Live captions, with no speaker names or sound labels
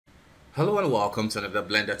Hello and welcome to another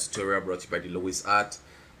Blender tutorial brought to you by the Lewis Art.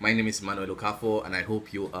 My name is Manuel Okafo and I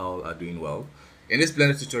hope you all are doing well. In this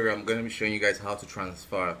Blender tutorial, I'm going to be showing you guys how to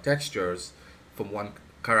transfer textures from one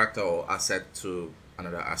character or asset to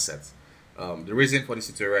another asset. The reason for this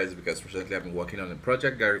tutorial is because recently I've been working on a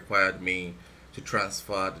project that required me to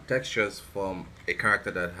transfer the textures from a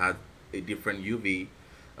character that had a different UV,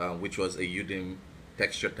 which was a UDIM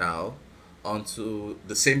texture tile, onto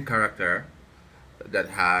the same character that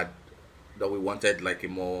had that we wanted like a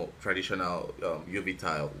more traditional UV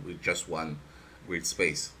tile with just one grid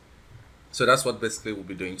space. So that's what basically we'll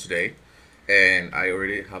be doing today. And I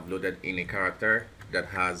already have loaded in a character that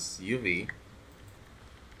has UV.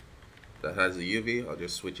 That has a UV. I'll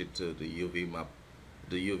just switch it to the UV map,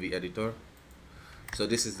 the UV editor. So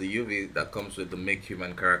this is the UV that comes with the make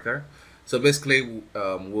human character. So basically,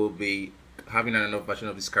 we'll be having another version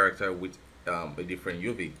of this character with a different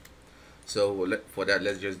UV. So for that,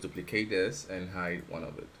 let's just duplicate this and hide one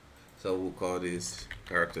of it. So we'll call this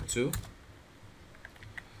character 2.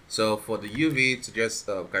 So for the UV to just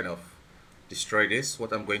kind of destroy this,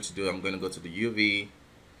 what I'm going to do, I'm going to go to the UV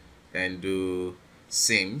and do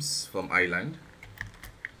Sims from Island.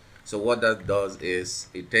 So what that does is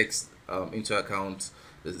it takes into account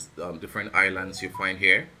the different islands you find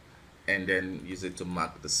here and then use it to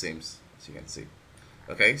mark the Sims, as you can see.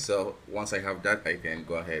 Okay, so once I have that, I can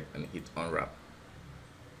go ahead and hit unwrap.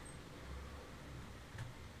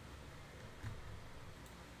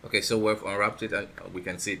 Okay, so we've unwrapped it and we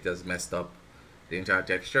can see it has messed up the entire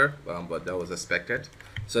texture, but that was expected.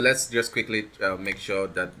 So let's just quickly make sure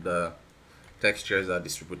that the textures are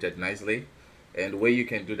distributed nicely. And the way you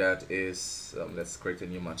can do that is, let's create a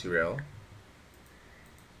new material.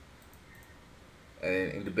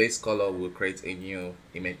 And in the base color, we'll create a new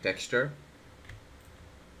image texture.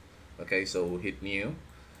 Okay, so we'll hit new.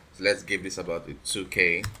 So let's give this about a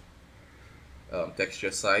 2K texture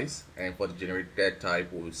size, and for the generated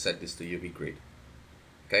type, we'll set this to UV grid.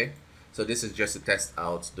 Okay, so this is just to test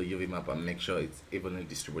out the UV map and make sure it's evenly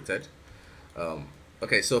distributed.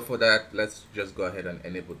 Okay, so for that, let's just go ahead and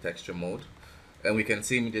enable texture mode, and we can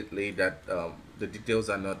see immediately that the details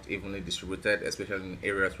are not evenly distributed, especially in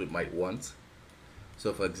areas we might want.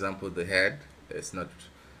 So for example, the head,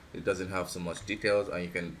 it doesn't have so much details, and you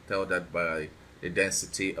can tell that by the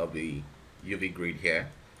density of the UV grid here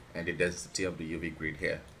and the density of the UV grid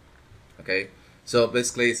here. Okay, so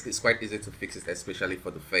basically it's quite easy to fix it, especially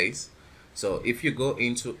for the face. So if you go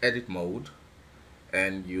into edit mode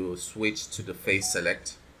and you switch to the face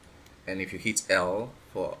select, and if you hit L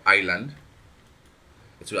for island,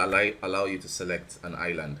 it will allow you to select an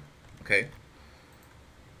island. Okay,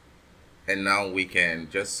 and now we can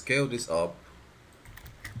just scale this up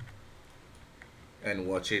and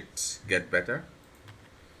watch it get better.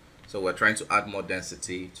 So we're trying to add more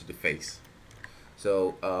density to the face.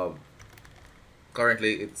 So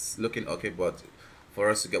currently it's looking okay, but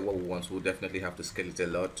for us to get what we want, we'll definitely have to scale it a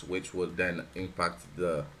lot, which will then impact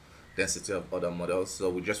the density of other models.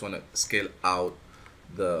 So we just want to scale out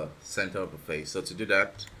the center of the face. So to do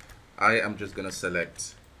that, I am just going to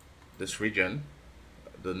select this region,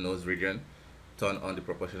 the nose region, turn on the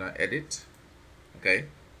proportional edit, okay,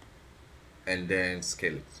 and then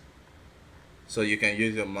scale it. So you can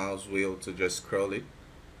use your mouse wheel to just scroll it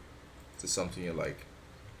to something you like.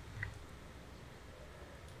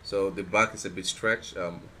 So the back is a bit stretched,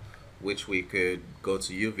 which we could go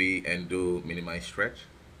to UV and do minimize stretch.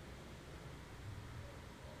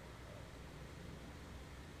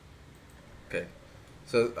 Okay,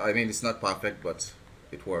 so I mean it's not perfect, but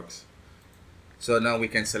it works. So now we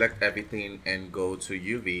can select everything and go to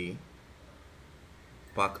UV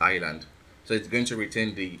Park Island. So it's going to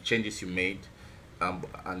retain the changes you made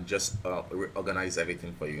and just organize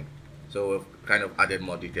everything for you. So we've kind of added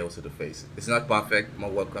more details to the face. It's not perfect, more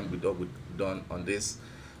work can be done on this,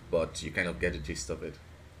 but you kind of get the gist of it.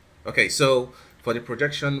 Okay, so for the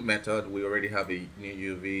projection method, we already have a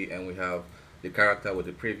new UV and we have the character with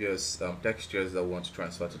the previous textures that we want to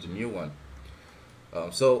transfer to the new one.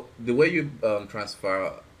 So the way you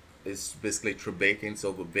transfer is basically through baking. So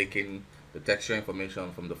we're baking the texture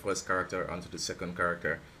information from the first character onto the second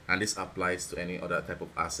character, and this applies to any other type of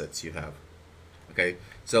assets you have. Okay,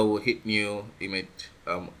 so we'll hit new image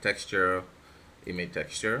texture, image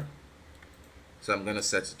texture. So I'm gonna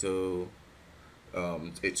set it to a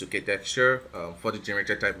 2K texture. For the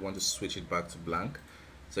generator type, we want to switch it back to blank.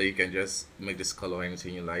 So you can just make this color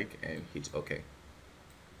anything you like and hit OK.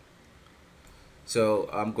 So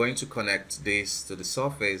I'm going to connect this to the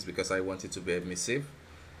surface because I want it to be emissive,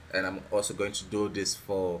 and I'm also going to do this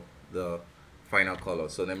for the final color.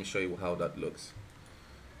 So let me show you how that looks.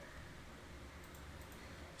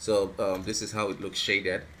 So this is how it looks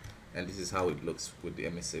shaded, and this is how it looks with the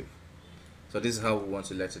emissive. So this is how we want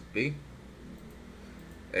to let it be,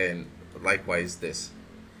 and likewise this.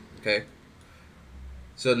 Okay.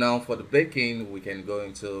 So now for the baking, we can go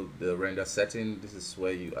into the render setting. This is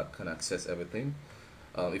where you can access everything.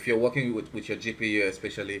 If you're working with your GPU,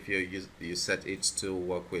 especially if you set it to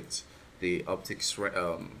work with the optics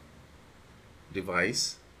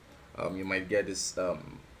device, you might get this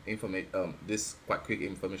this quite quick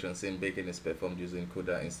information saying baking is performed using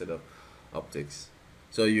CUDA instead of optics.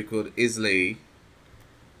 So you could easily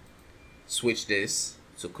switch this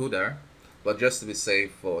to CUDA, but just to be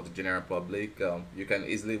safe for the general public, you can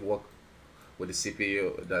easily work with the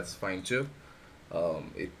CPU. That's fine too.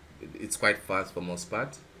 It's quite fast for most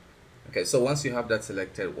part. Okay, so once you have that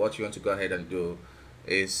selected, what you want to go ahead and do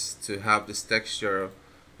is to have this texture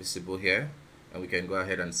visible here, and we can go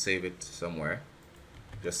ahead and save it somewhere.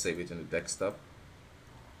 Just save it in the desktop.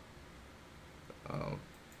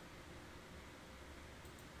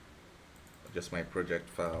 Just my project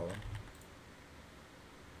file.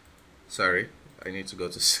 Sorry, I need to go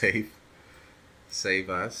to save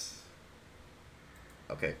as.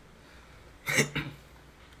 Okay.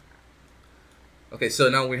 Okay, so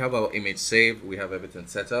now we have our image saved, we have everything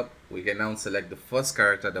set up. We can now select the first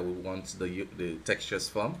character that we want the textures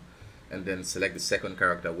from, and then select the second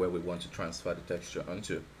character where we want to transfer the texture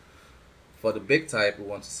onto. For the bake type, we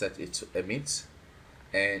want to set it to emit,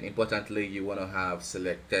 and importantly, you want to have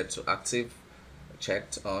selected to active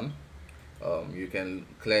checked on. You can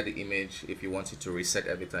clear the image if you want it to reset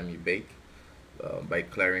every time you bake by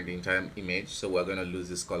clearing the entire image. So we're going to lose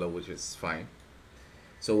this color, which is fine.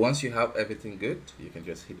 So once you have everything good, you can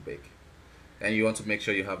just hit bake. And you want to make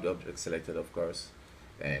sure you have the object selected, of course,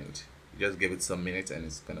 and just give it some minutes and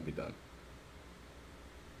it's going to be done.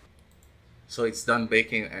 So it's done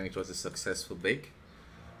baking and it was a successful bake.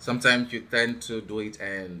 Sometimes you tend to do it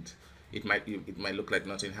and it might look like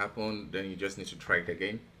nothing happened, then you just need to try it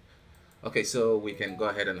again. Okay, so we can go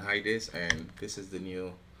ahead and hide this, and this is the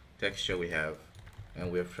new texture we have,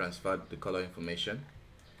 and we have transferred the color information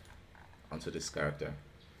onto this character.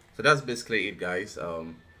 So that's basically it, guys.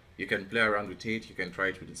 You can play around with it, you can try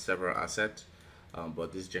it with several assets,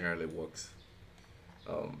 but this generally works.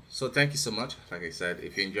 So thank you so much. Like I said,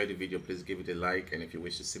 if you enjoyed the video, please give it a like, and if you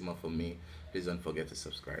wish to see more from me, please don't forget to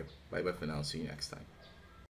subscribe. Bye bye for now, see you next time.